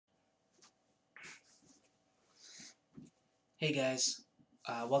Hey guys,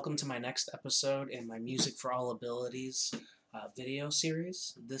 welcome to my next episode in my Music for All Abilities video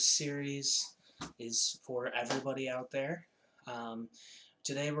series. This series is for everybody out there.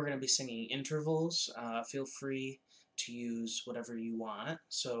 Today we're going to be singing intervals. Feel free to use whatever you want.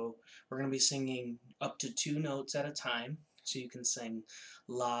 So we're going to be singing up to 2 notes at a time. So you can sing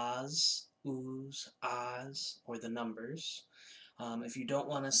las, oohs, ahs, or the numbers. If you don't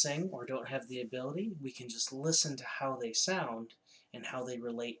want to sing or don't have the ability, we can just listen to how they sound and how they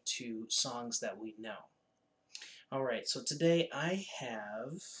relate to songs that we know. Alright, so today I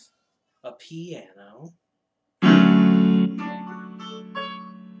have a piano,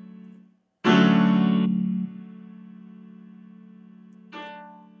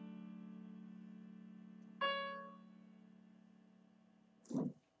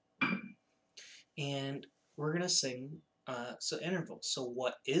 and we're going to sing intervals. So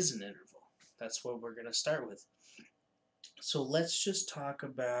what is an interval? That's what we're going to start with. So let's just talk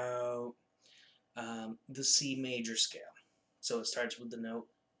about the C major scale. So it starts with the note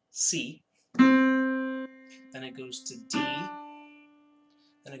C, then it goes to D,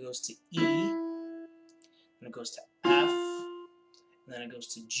 then it goes to E, then it goes to F, and then it goes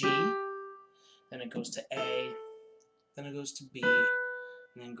to G, then it goes to A, then it goes to B, and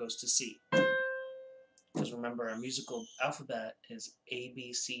then it goes to C. Because remember, our musical alphabet is A,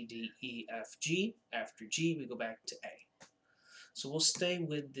 B, C, D, E, F, G. After G, we go back to A. So we'll stay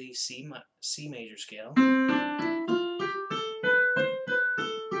with the C major scale.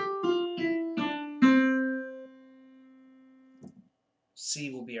 C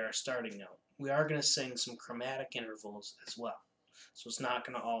will be our starting note. We are going to sing some chromatic intervals as well. So it's not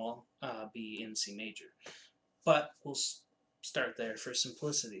going to all be in C major. But we'll start there for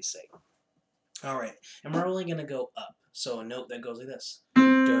simplicity's sake. Alright, and we're only going to go up. So a note that goes like this.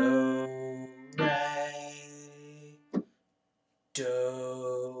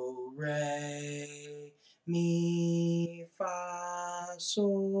 Do, re, mi, fa,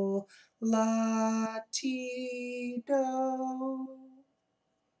 sol, la, ti, do.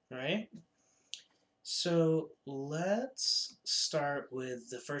 Alright? So let's start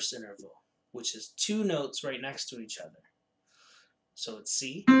with the first interval, which is 2 notes right next to each other. So it's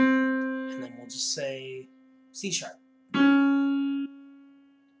C, and then we'll just say C sharp.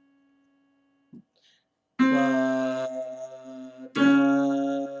 La, da.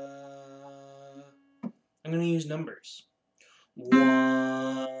 I'm going to use numbers.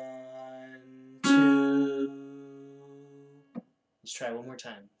 1, 2. Let's try one more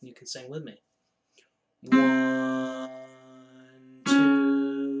time. You can sing with me. 1, 2.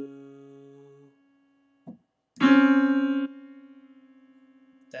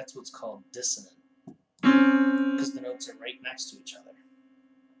 That's what's called dissonant, because the notes are right next to each other.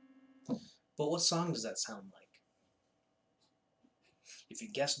 But what song does that sound like? If you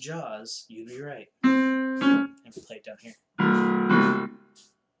guessed Jaws, you'd be right. And we'll play it down here.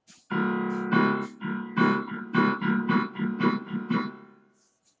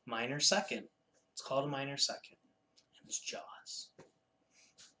 Minor second. It's called a minor second. And it's Jaws.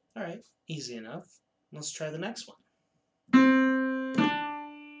 Alright, easy enough. Let's try the next one.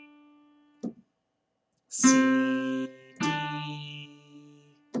 C, D.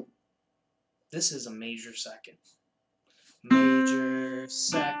 This is a major second. Major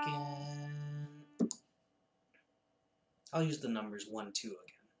second. I'll use the numbers 1, 2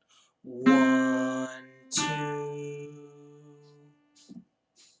 again. 1, 2.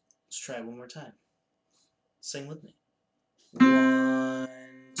 Let's try it one more time. Sing with me. 1,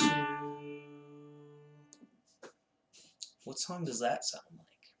 2. What song does that sound like?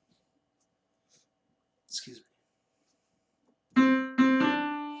 Excuse me.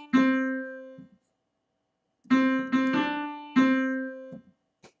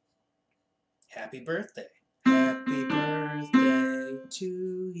 Happy birthday. Happy birthday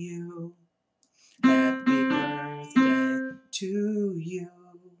to you. Happy birthday to you.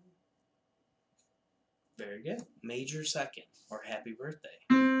 Very good. Major second, or happy birthday.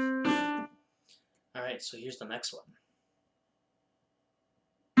 Alright, so here's the next one.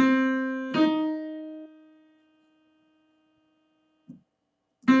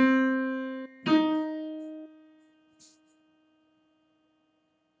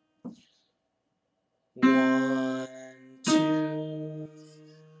 One, two.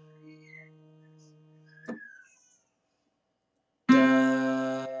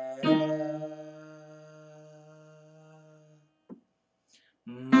 Da, da.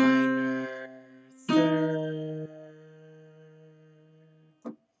 Minor third.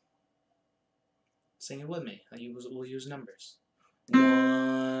 Sing it with me. We'll use numbers.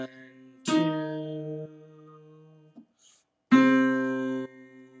 1, 2.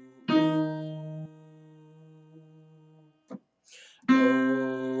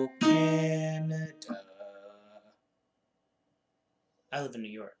 I live in New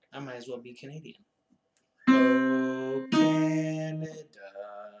York. I might as well be Canadian. Oh, Canada.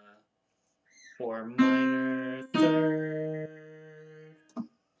 Or minor third.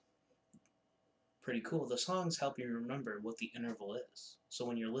 Pretty cool. The songs help you remember what the interval is. So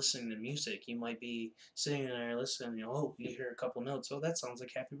when you're listening to music, you might be sitting there listening, oh, you hear a couple notes. Oh, that sounds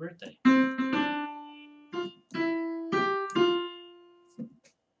like Happy Birthday.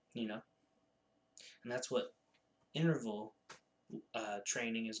 You know? And that's what interval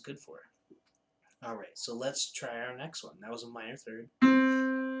training is good for. Alright, so let's try our next one. That was a minor third.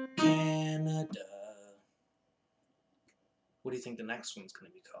 Canada. What do you think the next one's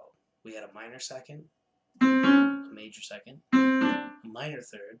going to be called? We had a minor second, a major second, a minor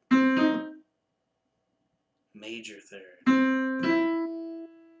third, major third,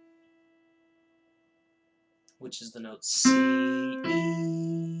 which is the note C, E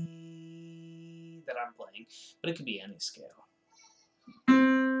that I'm playing, but it could be any scale.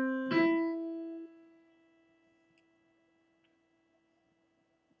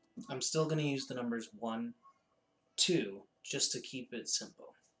 I'm still going to use the numbers 1, 2, just to keep it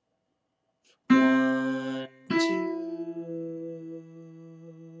simple. 1, 2,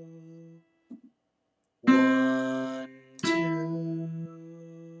 1, 2,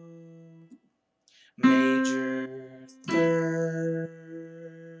 major third.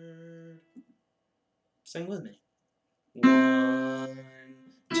 Sing with me. 1,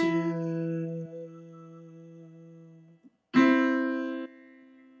 2.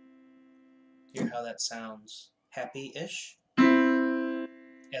 Hear how that sounds happy-ish?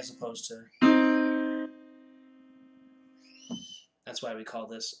 As opposed to... That's why we call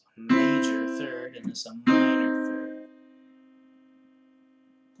this a major third and this a minor third.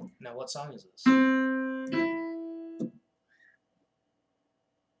 Now what song is this?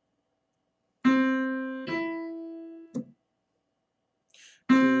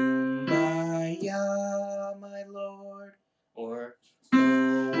 Kumbaya, my Lord, or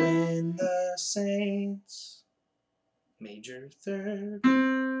oh, when the saints, major third.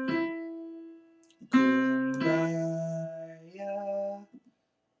 Kumbaya,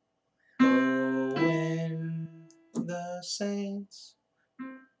 oh, when the saints,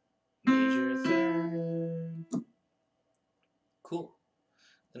 major third. Cool.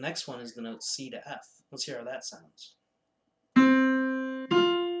 The next one is the note C to F. Let's hear how that sounds.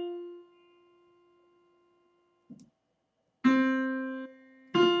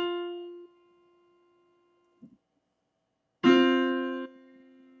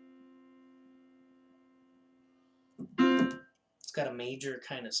 It's got a major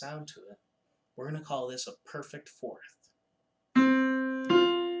kind of sound to it. We're going to call this a perfect fourth.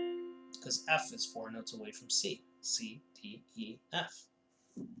 Because F is 4 notes away from C. C, D, E, F.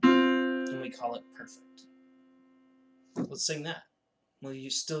 And we call it perfect. Let's sing that. Well, you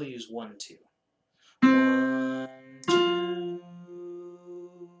still use 1, 2. 1, 2.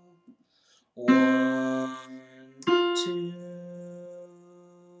 1, 2.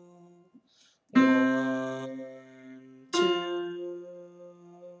 1, 2.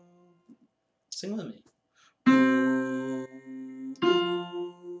 Sing with me. Ooh,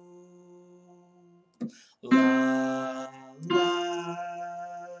 ooh, la, la.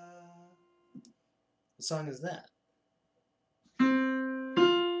 What song is that?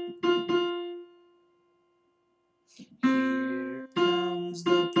 Here comes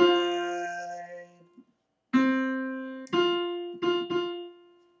the bride.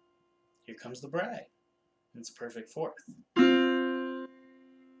 Here comes the bride. It's a perfect fourth.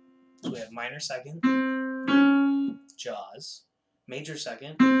 So we have minor second, Jaws, major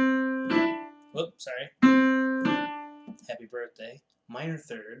second, whoops, sorry, Happy Birthday, minor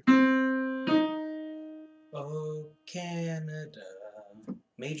third, oh Canada,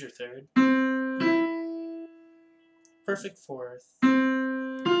 major third, perfect fourth,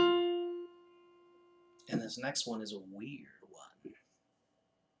 and this next one is a weird one.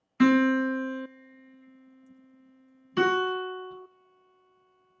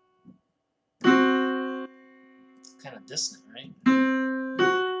 Kind of dissonant, right? We're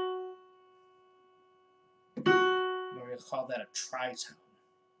going to call that a tritone.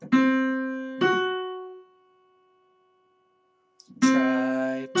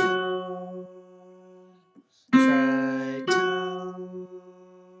 Tritone, tritone.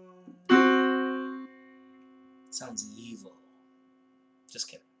 Sounds evil. Just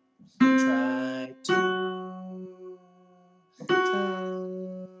kidding. Tritone, tone.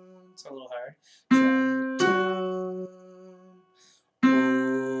 It's a little hard. Tritone. Oh,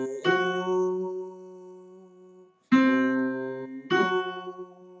 oh, oh,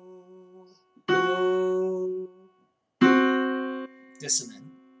 oh. dissonant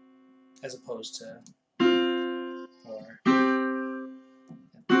as opposed to, or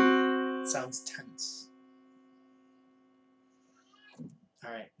it sounds tense.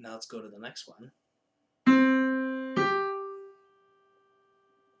 Alright, now let's go to the next one.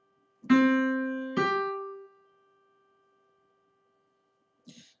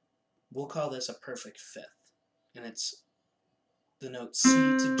 We'll call this a perfect fifth, and it's the note C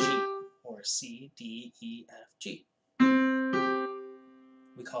to G, or C, D, E, F, G.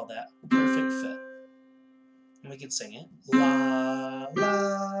 We call that perfect fifth. And we can sing it la,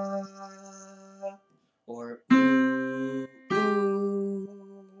 la, or ooh,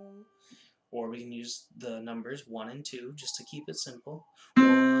 ooh. Or we can use the numbers 1 and 2 just to keep it simple.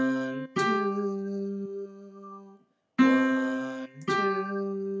 1, 2, 1,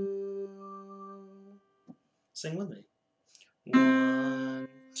 2. Sing with me. 1,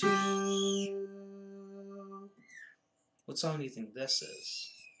 2. What song do you think this is?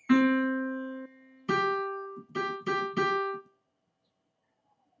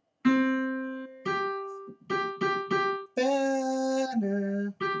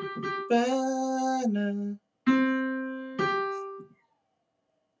 Banner, banner.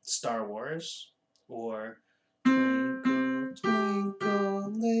 Star Wars, or Twinkle,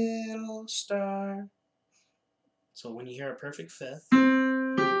 Twinkle, Little Star. So when you hear a perfect fifth,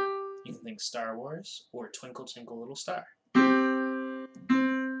 you can think Star Wars or Twinkle, Twinkle, Little Star.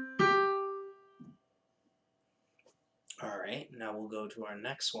 Alright, now we'll go to our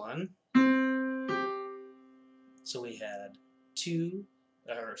next one. So we had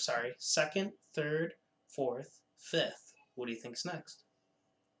second, third, fourth, fifth. What do you think's next?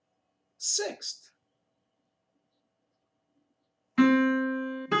 Sixth. A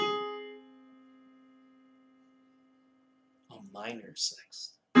minor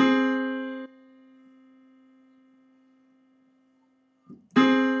sixth.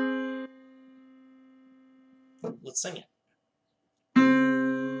 Let's sing it.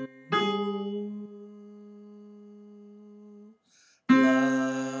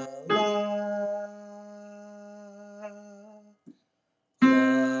 La, la,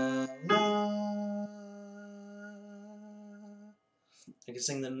 la, la. I can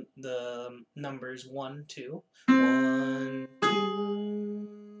sing the numbers 1, 2. 1, 2.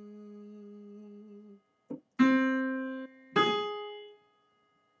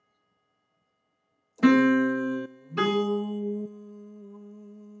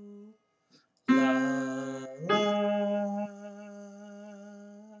 La, la.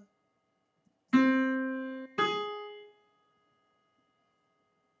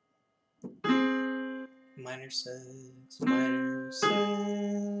 Minor 6, minor 6.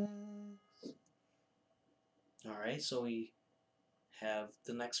 Alright, so we have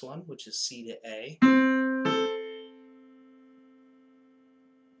the next one, which is C to A.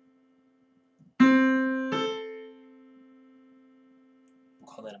 We'll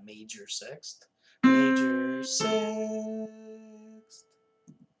call that a major sixth. Major sixth.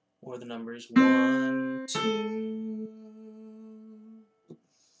 Or the numbers 1, 2.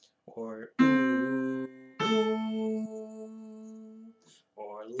 Or ooh, ooh.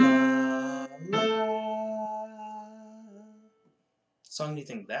 Or la, la. What song do you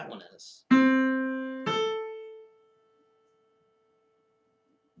think that one is?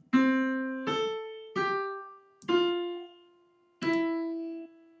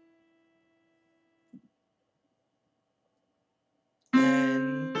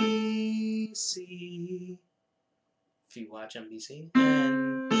 NBC. If you watch NBC.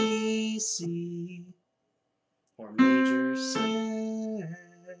 NBC. Or major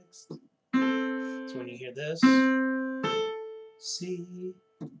sixth. So when you hear this, C,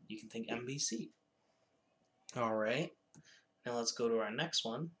 you can think NBC. Alright, now let's go to our next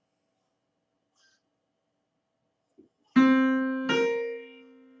one.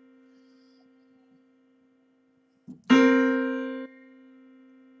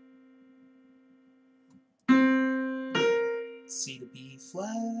 C to B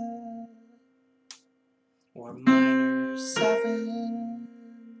flat, or minor seventh.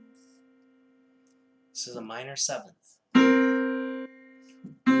 This is a minor seventh. Ooh,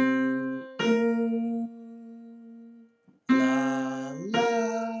 la,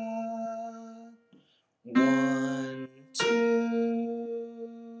 la. 1, 2.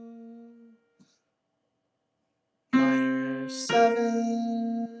 Minor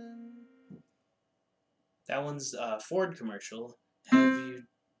 7. That one's a Ford commercial. Have you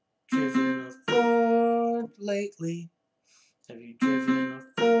driven a Ford lately? Have you driven a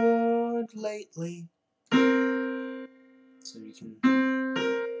Ford lately? So you can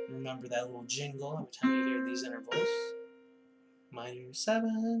remember that little jingle every time you hear these intervals. minor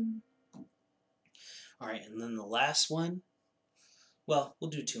 7. Alright, and then the last one, well, we'll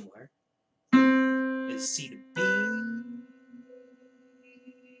do 2 more, is C to B,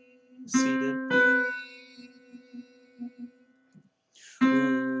 C to B.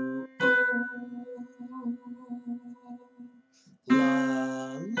 Ooh, ooh,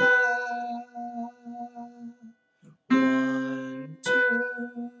 la, la. 1, 2.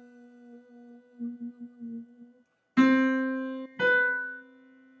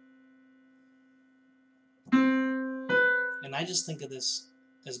 And I just think of this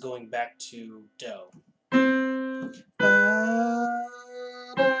as going back to Do.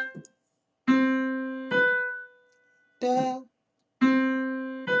 Da,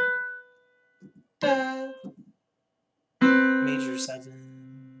 da. Major 7th.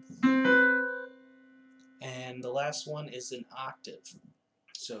 And the last one is an octave.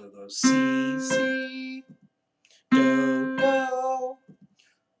 So it goes C, C, Do, Do,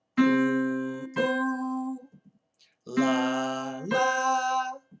 ooh, ooh, la,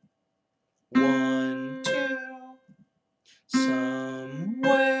 la, 1, 2,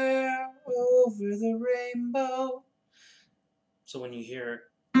 somewhere over the rainbow. So when you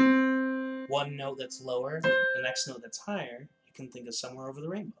hear one note that's lower, the next note that's higher, you can think of somewhere over the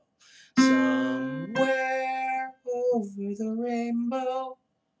rainbow. Somewhere over the rainbow,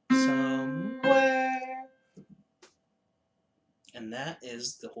 somewhere. And that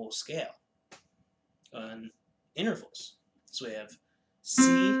is the whole scale on intervals. So we have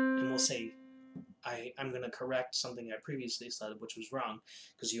C, and we'll say, I'm going to correct something I previously said, which was wrong,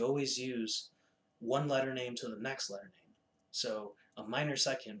 because you always use one letter name to the next letter name. So a minor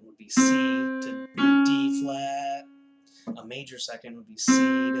second would be C to D flat. A major second would be C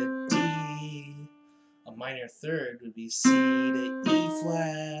to D. A minor third would be C to E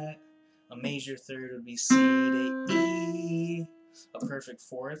flat. A major third would be C to E. A perfect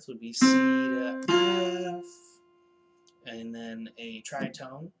fourth would be C to F. And then a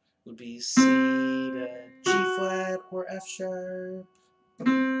tritone would be C to G flat or F sharp.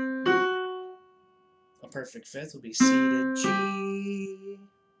 A perfect fifth would be C to G.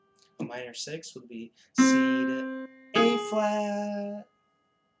 A minor sixth would be C to A flat.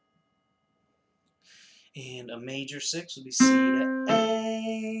 And a major sixth would be C to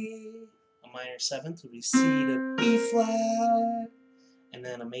A. A minor seventh would be C to B flat. And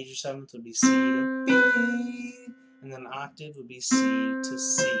then a major seventh would be C to B. And then an octave would be C to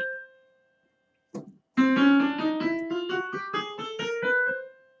C.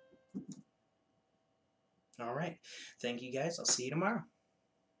 Alright, thank you guys. I'll see you tomorrow.